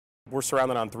We're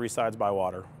surrounded on three sides by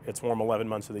water. It's warm 11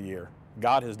 months of the year.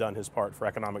 God has done his part for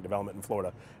economic development in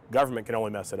Florida. Government can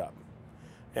only mess it up.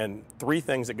 And three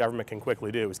things that government can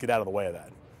quickly do is get out of the way of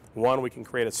that. One, we can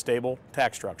create a stable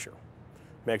tax structure.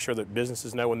 Make sure that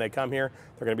businesses know when they come here,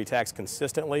 they're going to be taxed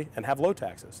consistently and have low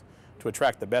taxes to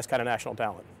attract the best kind of national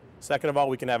talent. Second of all,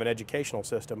 we can have an educational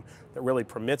system that really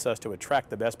permits us to attract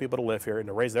the best people to live here and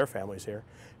to raise their families here.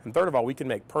 And third of all, we can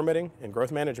make permitting and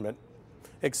growth management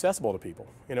accessible to people.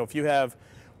 You know, if you have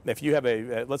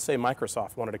a, let's say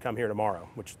Microsoft wanted to come here tomorrow,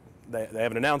 which they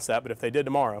haven't announced that, but if they did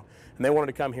tomorrow, and they wanted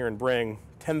to come here and bring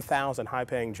 10,000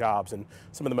 high-paying jobs and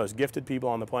some of the most gifted people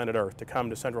on the planet Earth to come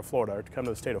to Central Florida or to come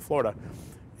to the state of Florida,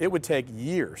 it would take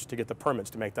years to get the permits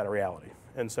to make that a reality.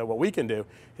 And so what we can do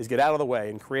is get out of the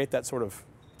way and create that sort of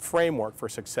framework for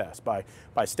success by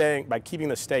keeping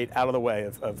the state out of the way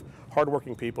of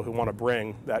hardworking people who want to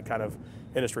bring that kind of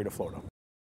industry to Florida.